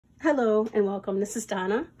Hello and welcome. This is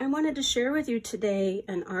Donna. I wanted to share with you today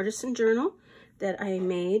an artisan journal that I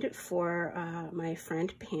made for my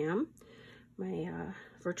friend Pam, my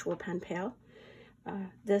virtual pen pal.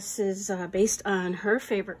 This is based on her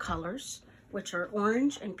favorite colors, which are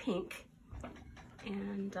orange and pink.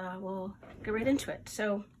 And we'll get right into it.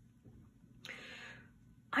 So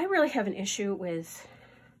I really have an issue with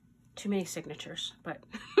too many signatures, but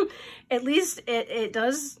at least it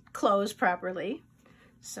does close properly.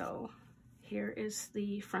 So here is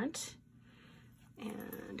the front,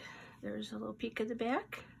 and there's a little peek at the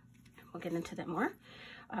back. We'll get into that more.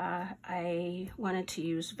 I wanted to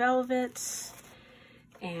use velvets,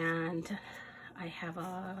 and I have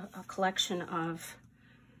a collection of,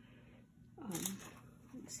 let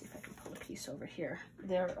me see if I can pull a piece over here.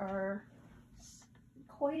 There are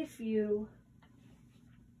quite a few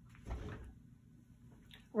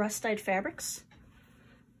rust-dyed fabrics.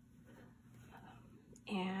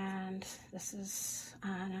 And this is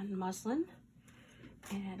on muslin,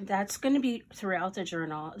 and that's going to be throughout the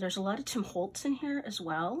journal. There's a lot of Tim Holtz in here as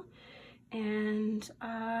well, and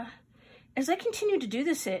as I continued to do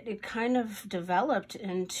this, it kind of developed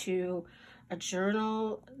into a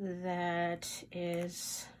journal that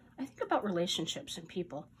is, I think, about relationships and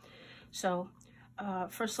people. So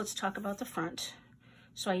first, let's talk about the front.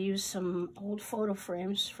 So I used some old photo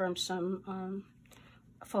frames from some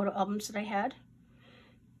photo albums that I had.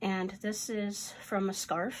 And this is from a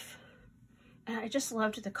scarf. And I just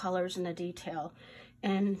loved the colors and the detail.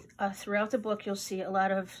 And throughout the book, you'll see a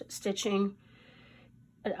lot of stitching,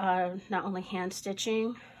 not only hand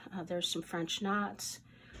stitching, there's some French knots,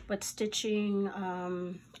 but stitching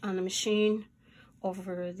on the machine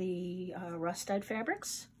over the rust-dyed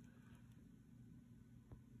fabrics.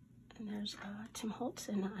 And there's Tim Holtz,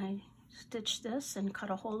 and I stitched this and cut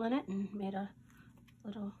a hole in it and made a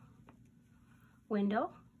little window.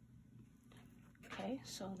 Okay,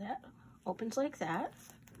 so that opens like that,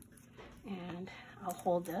 and I'll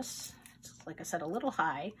hold this. It's, like I said, a little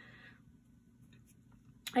high.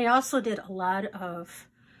 I also did a lot of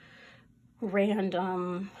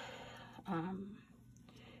random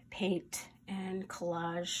paint and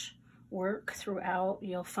collage work throughout.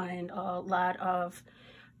 You'll find a lot of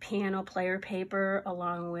piano player paper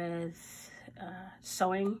along with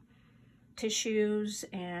sewing tissues,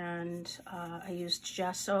 and I used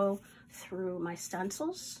gesso through my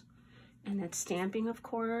stencils, and then stamping, of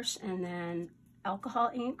course, and then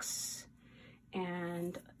alcohol inks,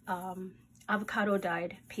 and avocado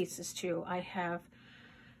dyed pieces too. I have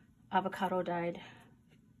avocado dyed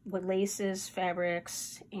with laces,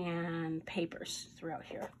 fabrics, and papers throughout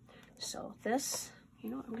here. So this, you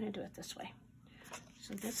know what, I'm going to do it this way.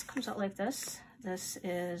 So this comes out like this. This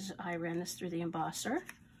is, I ran this through the embosser.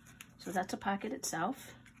 So that's a pocket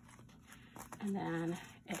itself. And then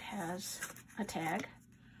it has a tag,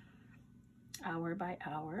 hour by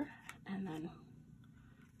hour. And then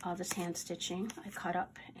all this hand stitching I cut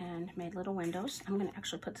up and made little windows. I'm gonna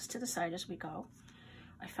actually put this to the side as we go.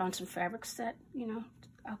 I found some fabrics that, you know,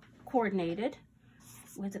 coordinated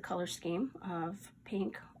with the color scheme of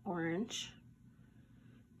pink, orange,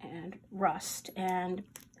 and rust. And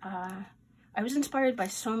I was inspired by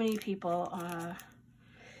so many people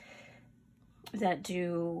that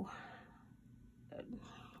do,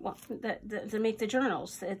 well, that make the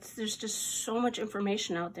journals. There's just so much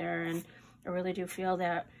information out there, and I really do feel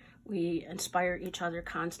that we inspire each other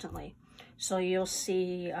constantly. So you'll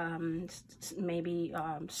see maybe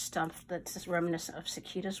stuff that's reminiscent of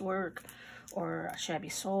Sakita's work, or a Shabby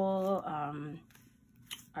Soul,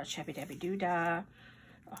 a Shabby Dabby Doodah,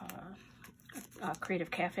 a Creative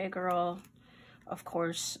Cafe Girl, of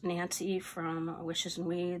course, Nancy from Wishes and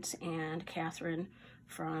Weeds, and Catherine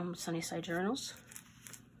from Sunnyside Journals.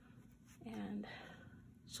 And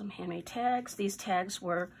some handmade tags. These tags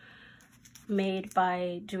were made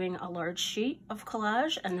by doing a large sheet of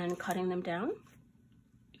collage and then cutting them down.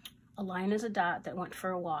 A line is a dot that went for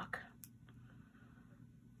a walk.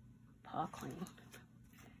 Paw clean.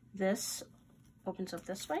 This opens up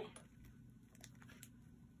this way.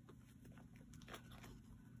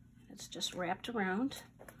 It's just wrapped around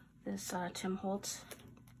this Tim Holtz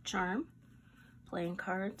charm. Playing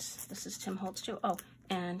cards. This is Tim Holtz too. Oh,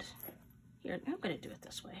 and here, I'm going to do it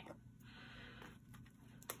this way.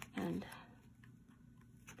 And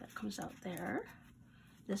that comes out there.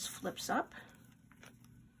 This flips up.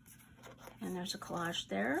 And there's a collage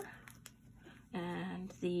there.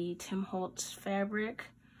 And the Tim Holtz fabric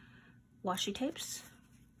washi tapes.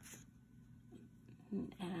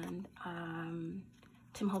 And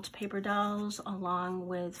Tim Holtz paper dolls along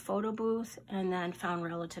with photo booth, and then found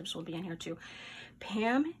relatives will be in here too.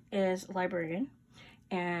 Pam is a librarian,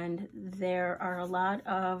 And there are a lot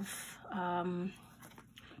of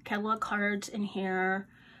catalog cards in here.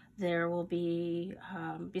 There will be,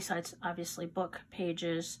 besides obviously book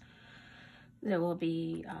pages, there will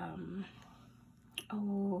be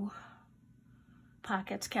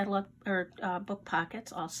pockets, catalog, or book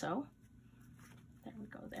pockets also. There we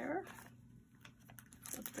go there.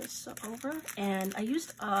 Flip this over. And I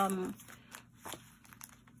used a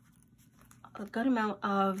good amount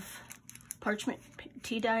of parchment,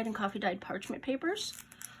 tea-dyed and coffee-dyed parchment papers,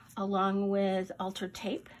 along with altered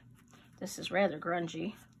tape. This is rather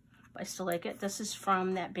grungy, but I still like it. This is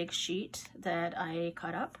from that big sheet that I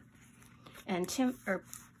cut up. And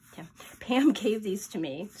Pam gave these to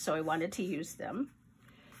me, so I wanted to use them.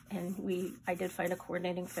 And I did find a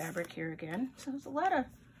coordinating fabric here again. So there's a lot of,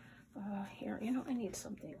 here, you know, I need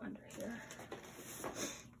something under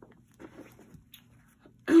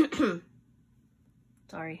here.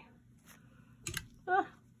 Sorry.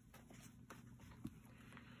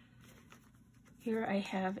 Here I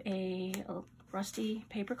have a rusty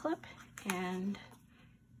paper clip and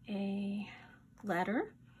a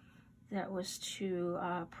letter that was to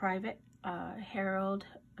Private Harold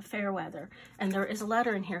Fairweather. And there is a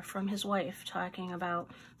letter in here from his wife talking about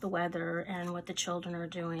the weather and what the children are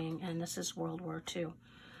doing, and this is World War II.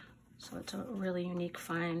 So it's a really unique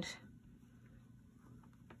find.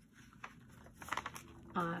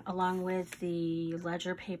 Along with the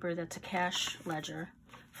ledger paper that's a cash ledger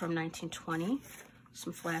from 1920,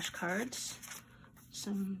 some flashcards,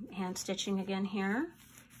 some hand stitching again here,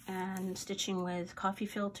 and stitching with coffee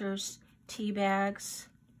filters, tea bags,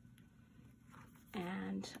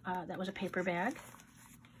 and that was a paper bag.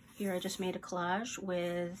 Here I just made a collage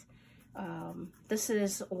with, this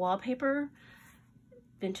is wallpaper,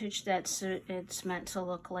 vintage, it's meant to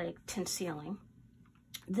look like tin ceiling.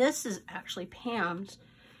 This is actually Pam's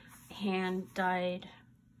hand-dyed,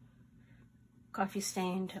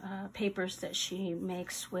 coffee-stained papers that she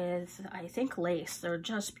makes with, I think, lace. They're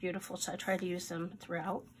just beautiful, so I try to use them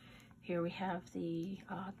throughout. Here we have the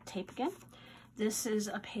tape again. This is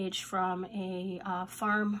a page from a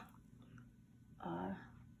farm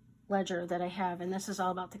ledger that I have, and this is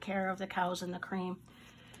all about the care of the cows and the cream.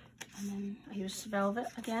 And then I use velvet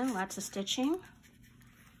again, lots of stitching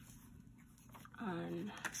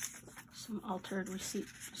on some altered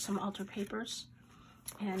papers.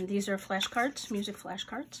 And these are flashcards, music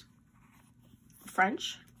flashcards,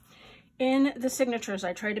 French. In the signatures,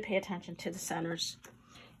 I tried to pay attention to the centers,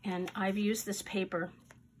 and I've used this paper,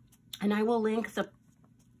 and I will link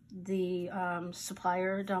the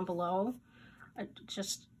supplier down below.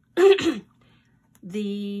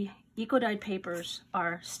 The eco-dyed papers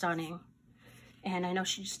are stunning, and I know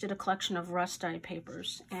she just did a collection of rust-dyed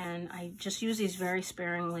papers, and I just use these very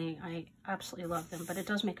sparingly. I absolutely love them, but it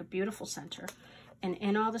does make a beautiful center. And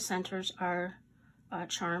in all the centers are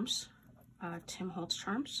charms, Tim Holtz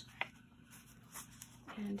charms.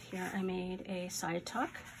 And here I made a side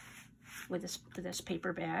tuck with this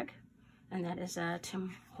paper bag, and that is a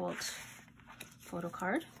Tim Holtz photo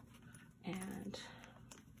card, and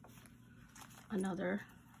another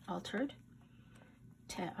altered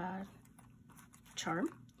charm.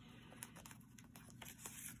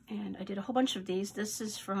 And I did a whole bunch of these. This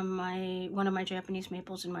is from one of my Japanese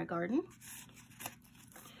maples in my garden.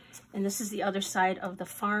 And this is the other side of the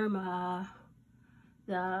farm,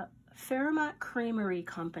 the Fairmont Creamery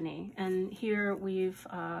Company. And here we've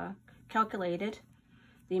calculated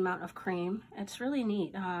the amount of cream. It's really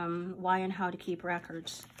neat, why and how to keep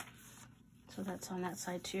records. So that's on that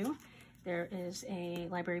side too. There is a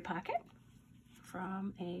library pocket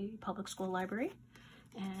from a public school library.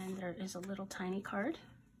 And there is a little tiny card.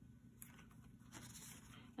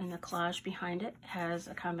 And the collage behind it has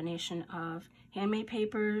a combination of handmade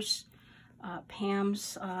papers,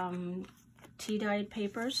 Pam's tea-dyed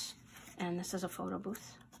papers, and this is a photo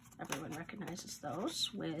booth. Everyone recognizes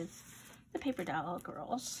those with the paper doll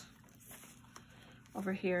girls.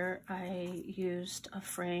 Over here, I used a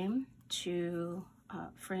frame to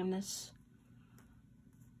frame this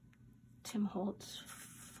Tim Holtz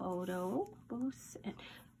photo booth.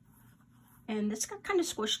 And this got kind of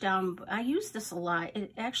squished down, but I use this a lot.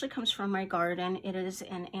 It actually comes from my garden. It is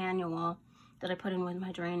an annual that I put in with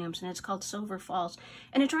my geraniums, and it's called Silver Falls.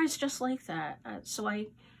 And it dries just like that. So I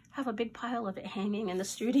have a big pile of it hanging in the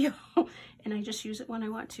studio, and I just use it when I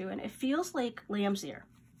want to. And it feels like lamb's ear.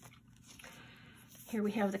 Here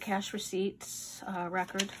we have the cash receipts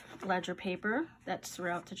record ledger paper that's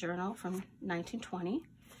throughout the journal from 1920.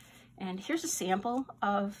 And here's a sample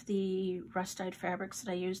of the rust-dyed fabrics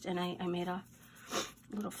that I used, and I made a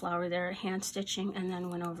little flower there, hand stitching, and then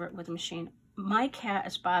went over it with a my cat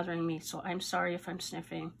is bothering me, so I'm sorry if I'm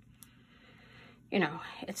sniffing. You know,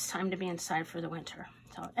 it's time to be inside for the winter.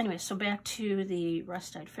 So anyway, so back to the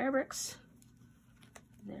rust-dyed fabrics.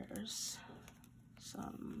 There's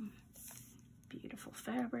some beautiful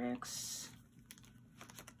fabrics.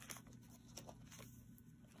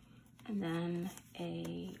 And then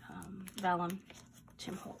a vellum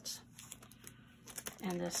Tim Holtz.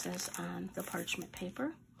 And this is on the parchment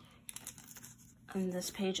paper. On this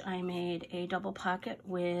page I made a double pocket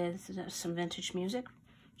with some vintage music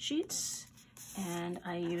sheets, and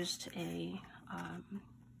I used a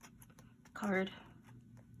card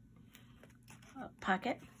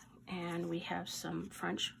pocket, and we have some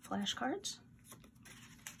French flashcards.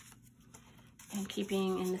 And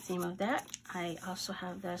keeping in the theme of that, I also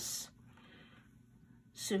have this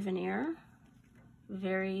souvenir,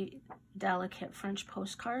 very delicate French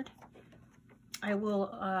postcard. I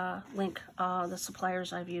will link the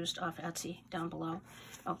suppliers I've used off Etsy down below.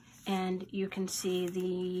 Oh, and you can see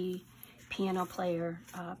the piano player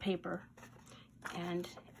paper and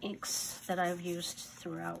inks that I've used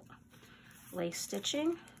throughout. Lace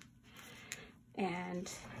stitching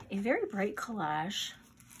and a very bright collage.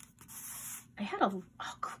 I had a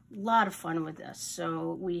lot of fun with this.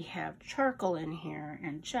 So we have charcoal in here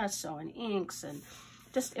and gesso and inks, and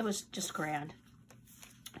it was just grand.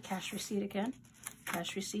 A cash receipt again.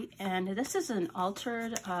 Cash receipt, and this is an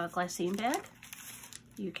altered glassine bag.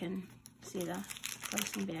 You can see the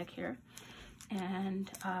glassine bag here, and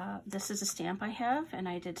this is a stamp I have, and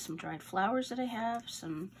I did some dried flowers that I have,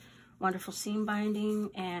 some wonderful seam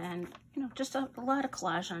binding, and you know, just a lot of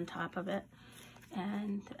collage on top of it.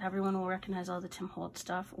 And everyone will recognize all the Tim Holtz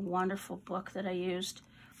stuff. A wonderful book that I used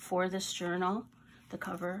for this journal, the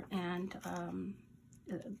cover, and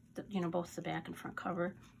you know, both the back and front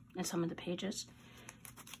cover and some of the pages.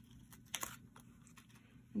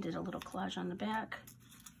 And did a little collage on the back.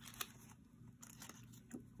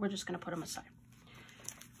 We're just going to put them aside.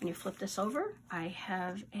 When you flip this over, I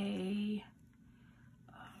have a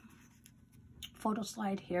photo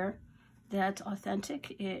slide here that's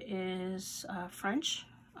authentic. It is French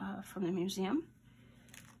from the museum.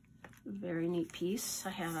 Very neat piece.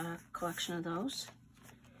 I have a collection of those.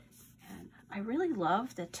 And I really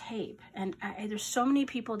love the tape. And there's so many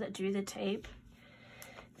people that do the tape.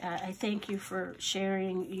 I thank you for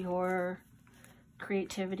sharing your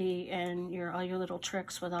creativity and all your little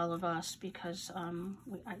tricks with all of us, because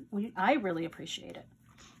I really appreciate it.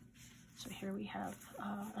 So here we have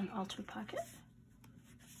an altered pocket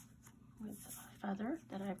with a feather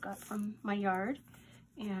that I've got from my yard,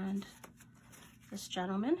 and this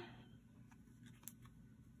gentleman.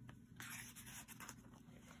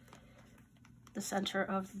 The center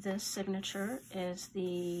of this signature is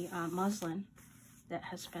the muslin that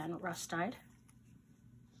has been rust-dyed.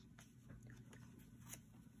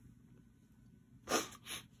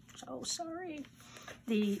 So sorry.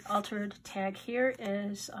 The altered tag here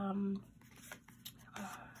is a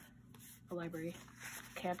library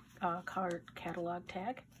card catalog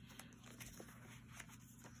tag.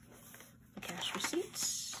 The cash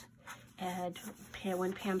receipts. And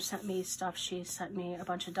when Pam sent me stuff, she sent me a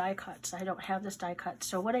bunch of die cuts. I don't have this die cut.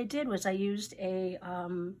 So what I did was I used a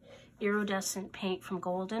iridescent paint from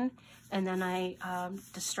Golden, and then I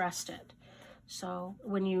distressed it. So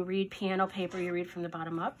when you read piano paper, you read from the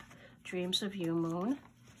bottom up. Dreams of You, Moon.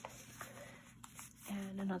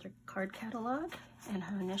 And another card catalog, and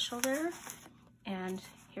her initial there. And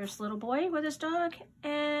here's the little boy with his dog,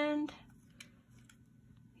 and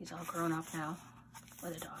he's all grown up now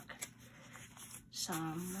with a dog.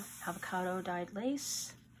 Some avocado dyed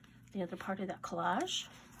lace, the other part of that collage.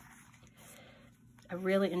 I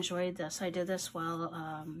really enjoyed this. I did this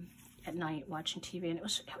while at night watching TV, and it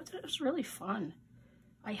was really fun.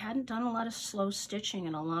 I hadn't done a lot of slow stitching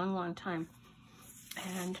in a long time.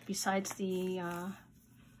 And besides the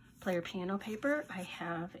player piano paper, I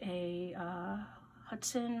have a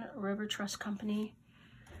Hudson River Trust Company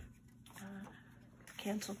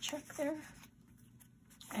canceled check there,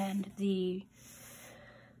 and the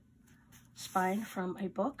spine from a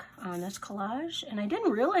book on this collage. And I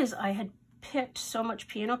didn't realize I had picked so much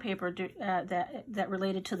piano paper that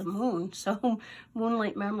related to the moon. So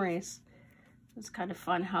Moonlight Memories. It's kind of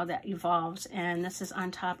fun how that evolves. And this is on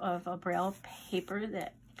top of a braille paper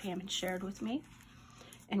that Pam had shared with me.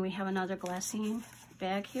 And we have another glassine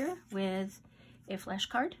bag here with a flash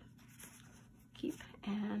card. Keep.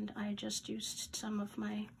 And I just used some of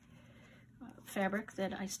my fabric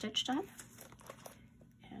that I stitched on.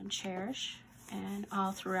 And cherish. And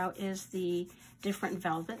all throughout is the different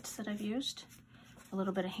velvets that I've used. A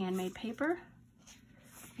little bit of handmade paper,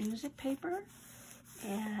 music paper,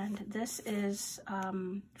 And this is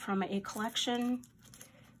from a collection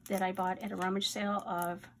that I bought at a rummage sale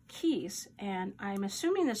of keys. And I'm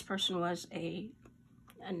assuming this person was a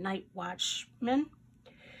night watchman.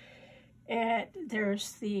 And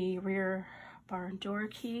there's the rear barn door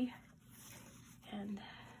key. And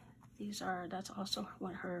that's also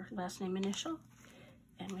what her last name initial.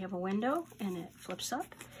 And we have a window and it flips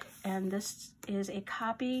up. And this is a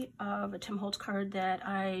copy of a Tim Holtz card that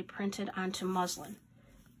I printed onto muslin.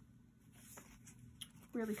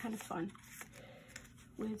 Really kind of fun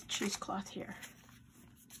with cheesecloth here.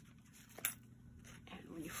 And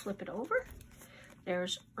when you flip it over,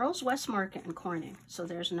 there's Earl's West Market and Corning. So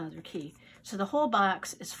there's another key. So the whole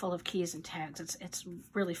box is full of keys and tags. It's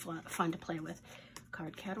really fun to play with.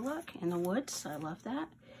 Card catalog in the woods. I love that.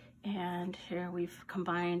 And here we've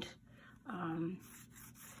combined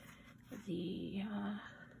the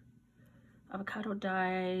avocado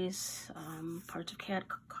dies, parts of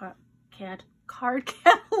card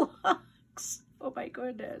catalogs. Oh my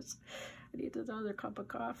goodness. I need another cup of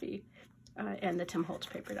coffee. And the Tim Holtz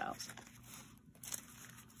paper dolls.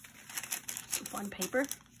 Some fun paper.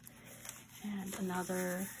 And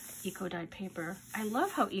another eco-dyed paper. I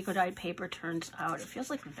love how eco-dyed paper turns out. It feels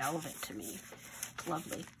like velvet to me. It's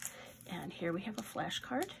lovely. And here we have a flash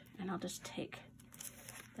card. And I'll just take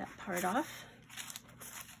that part off.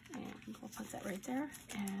 And we'll put that right there.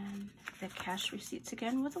 And the cash receipts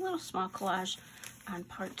again with a little small collage on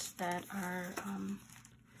parts that are,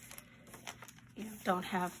 don't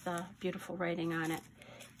have the beautiful writing on it.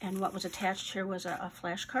 And what was attached here was a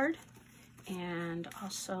flash card. And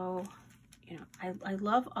also, I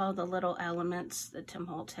love all the little elements that Tim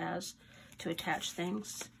Holtz has to attach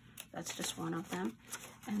things. That's just one of them.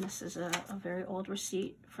 And this is a very old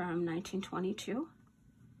receipt from 1922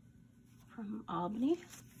 from Albany.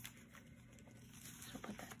 So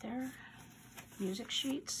put that there. Music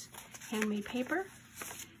sheets, handmade paper.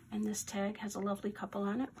 And this tag has a lovely couple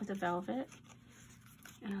on it with a velvet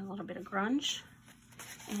and a little bit of grunge.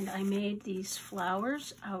 And I made these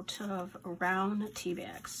flowers out of round tea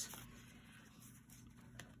bags.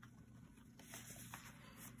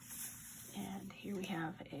 And here we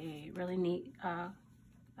have a really neat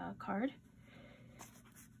card.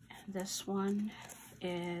 And this one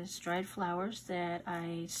is dried flowers that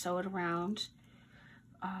I sewed around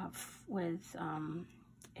with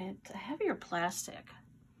it's a heavier plastic,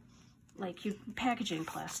 like packaging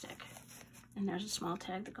plastic. And there's a small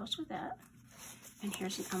tag that goes with that. And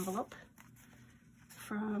here's an envelope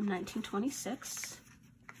from 1926.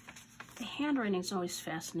 The handwriting is always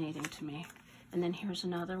fascinating to me. And then here's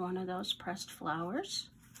another one of those pressed flowers,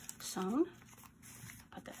 sewn.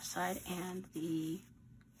 Put that aside. And the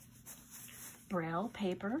Braille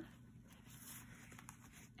paper.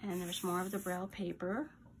 And there's more of the Braille paper.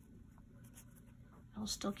 I'll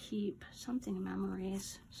still keep something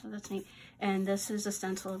memories, so that's neat. And this is a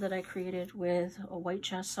stencil that I created with a white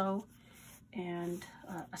gesso and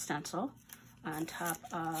a stencil on top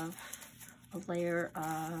of a layer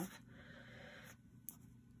of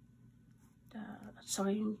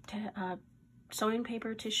sewing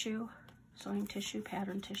paper tissue,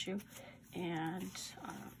 pattern tissue, and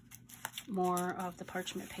more of the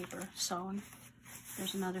parchment paper sewn.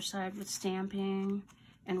 There's another side with stamping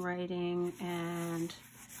and writing and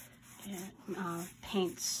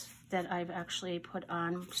paints that I've actually put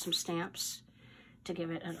on some stamps to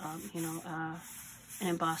give it an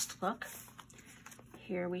embossed look.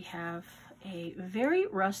 Here we have a very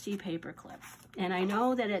rusty paper clip, and I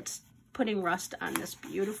know that it's putting rust on this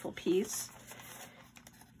beautiful piece,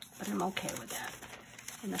 but I'm okay with that.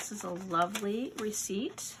 And this is a lovely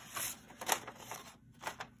receipt.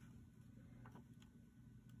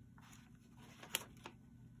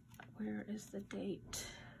 Where is the date?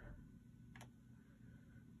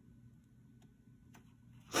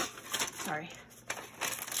 Sorry.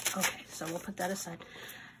 Okay, so we'll put that aside.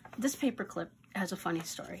 This paper clip has a funny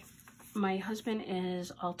story. My husband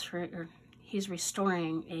is he's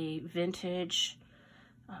restoring a vintage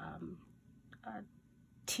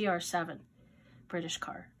TR7 British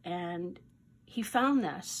car, and he found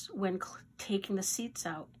this when taking the seats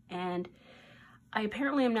out. And I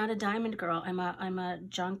apparently am not a diamond girl. I'm a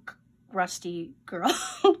junk rusty girl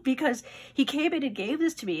because he came in and gave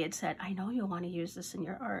this to me and said, I know you'll want to use this in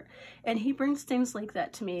your art. And he brings things like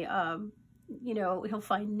that to me. He'll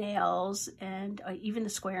find nails and even the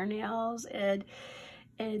square nails. And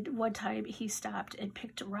one time he stopped and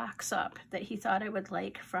picked rocks up that he thought I would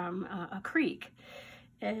like from a creek,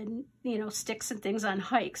 and sticks and things on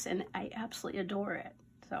hikes, and I absolutely adore it.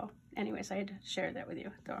 So anyways, I had to share that with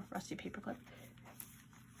you, the rusty paperclip.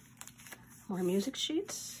 More music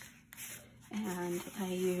sheets. And I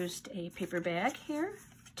used a paper bag here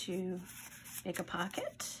to make a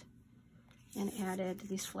pocket and added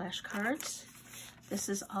these flashcards. This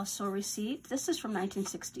is also a receipt. This is from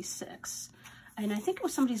 1966, and I think it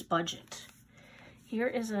was somebody's budget. Here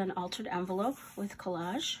is an altered envelope with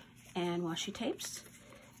collage and washi tapes.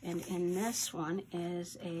 And in this one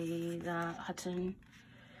is the Hudson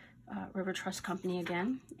River Trust Company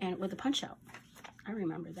again, and with a punch out. I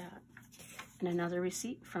remember that. And another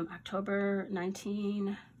receipt from October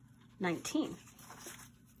 1919.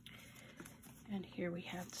 And here we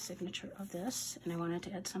have the signature of this, and I wanted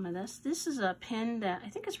to add some of this. This is a pin that I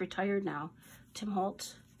think is retired now, Tim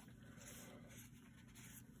Holtz.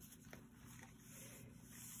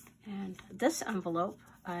 And this envelope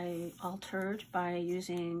I altered by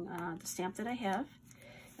using the stamp that I have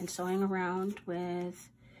and sewing around with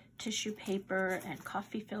tissue paper and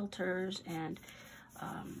coffee filters and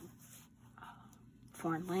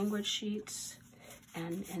foreign language sheets.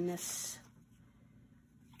 And in this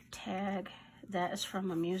tag, that is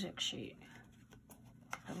from a music sheet.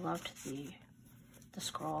 I loved the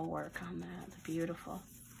scroll work on that, the beautiful.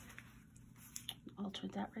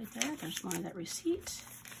 Altered that right there. There's more of that receipt.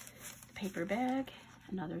 The paper bag,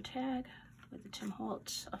 another tag with the Tim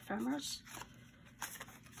Holtz ephemeris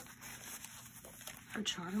or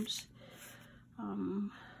charms.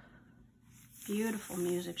 Beautiful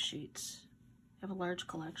music sheets. I have a large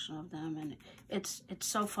collection of them, and it's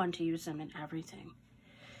so fun to use them in everything.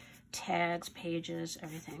 Tags, pages,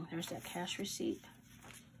 everything. There's that cash receipt.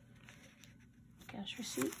 Cash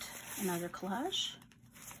receipt. Another collage.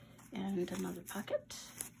 And another pocket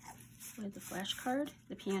with the flashcard,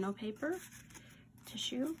 the piano paper,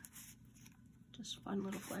 tissue. Just one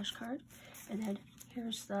little flashcard. And then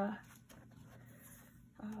here's the...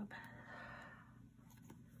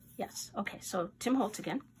 yes, okay, so Tim Holtz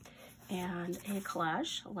again. And a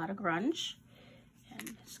collage, a lot of grunge.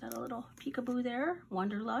 And it's got a little peekaboo there,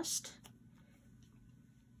 Wanderlust,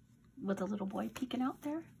 with a little boy peeking out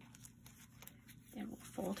there. And we'll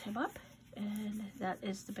fold him up, and that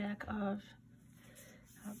is the back of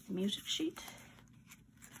the music sheet.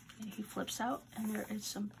 And he flips out, and there is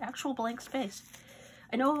some actual blank space.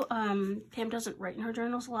 I know Pam doesn't write in her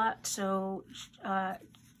journals a lot, so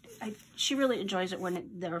she really enjoys it when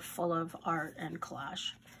they're full of art and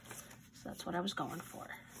collage. So that's what I was going for.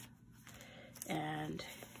 And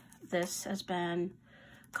this has been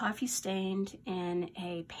coffee stained in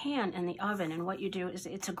a pan in the oven. And what you do is,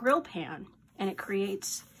 it's a grill pan, and it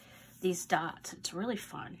creates these dots. It's really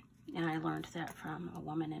fun. And I learned that from a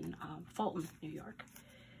woman in Fulton, New York.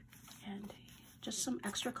 And just some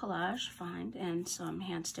extra collage find and some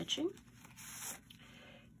hand stitching.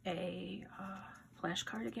 A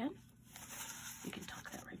flashcard again. You can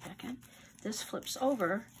tuck that right back in. This flips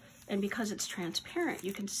over, and because it's transparent,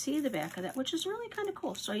 you can see the back of that, which is really kind of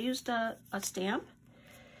cool. So I used a stamp,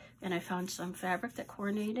 and I found some fabric that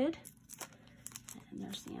coordinated. And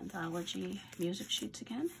there's the anthology music sheets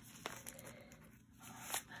again.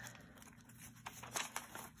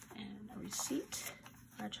 And a receipt,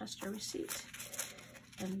 Rochester receipt.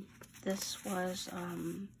 And this was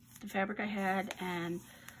the fabric I had, and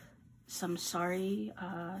some sari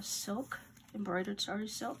silk, embroidered sari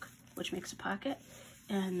silk, which makes a pocket.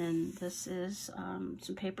 And then this is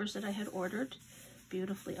some papers that I had ordered,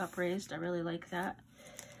 beautifully upraised. I really like that.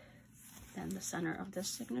 Then the center of this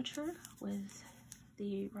signature with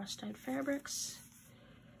the rust-dyed fabrics,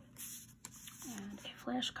 and a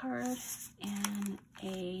flashcard, and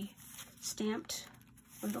a stamped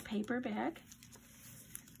little paper bag,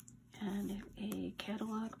 and a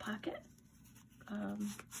catalog pocket,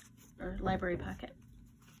 or library pocket,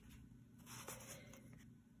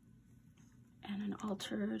 and an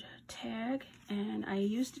altered tag. And I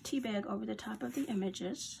used a tea bag over the top of the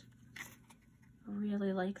images. I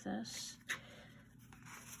really like this.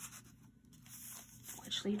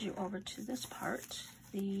 Which leads you over to this part,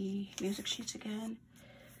 the music sheets again,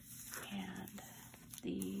 and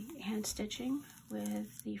the hand stitching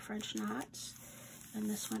with the French knots. And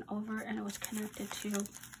this went over, and it was connected to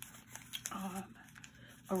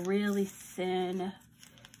a really thin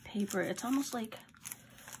paper. It's almost like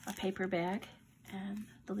a paper bag, and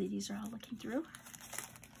the ladies are all looking through.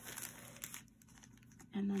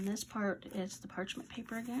 And then this part is the parchment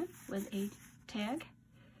paper again with a tag,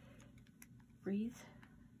 breathe.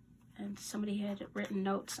 And somebody had written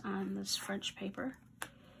notes on this French paper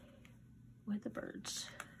with the birds.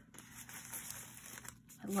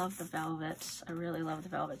 I love the velvets. I really love the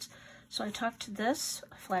velvets. So I tucked this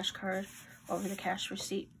flashcard over the cash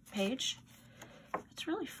receipt page. It's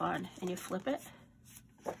really fun, and you flip it.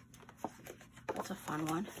 That's a fun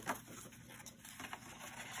one.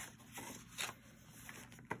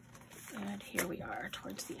 here we are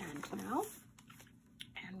towards the end now.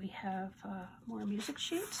 And we have more music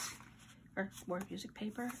sheets, or more music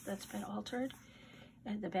paper that's been altered.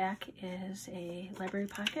 And the back is a library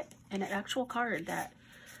pocket and an actual card that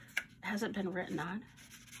hasn't been written on.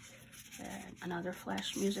 And another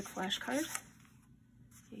music flash card.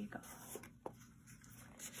 There you go.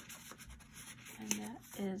 And that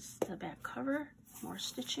is the back cover. More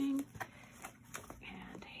stitching.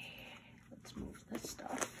 And let's move this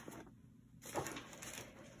stuff.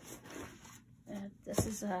 And this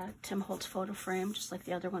is a Tim Holtz photo frame, just like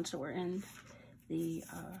the other ones that were in the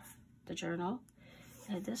journal.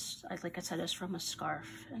 And this, like I said, is from a scarf.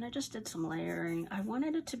 And I just did some layering. I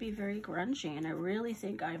wanted it to be very grungy, and I really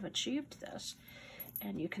think I've achieved this.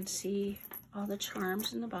 And you can see all the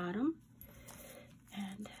charms in the bottom.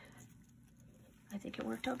 And I think it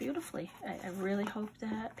worked out beautifully. I really hope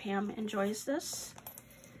that Pam enjoys this.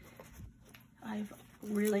 I've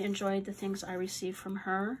really enjoyed the things I received from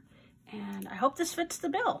her. And I hope this fits the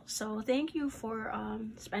bill. So thank you for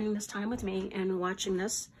spending this time with me and watching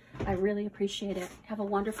this. I really appreciate it. Have a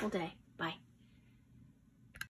wonderful day. Bye.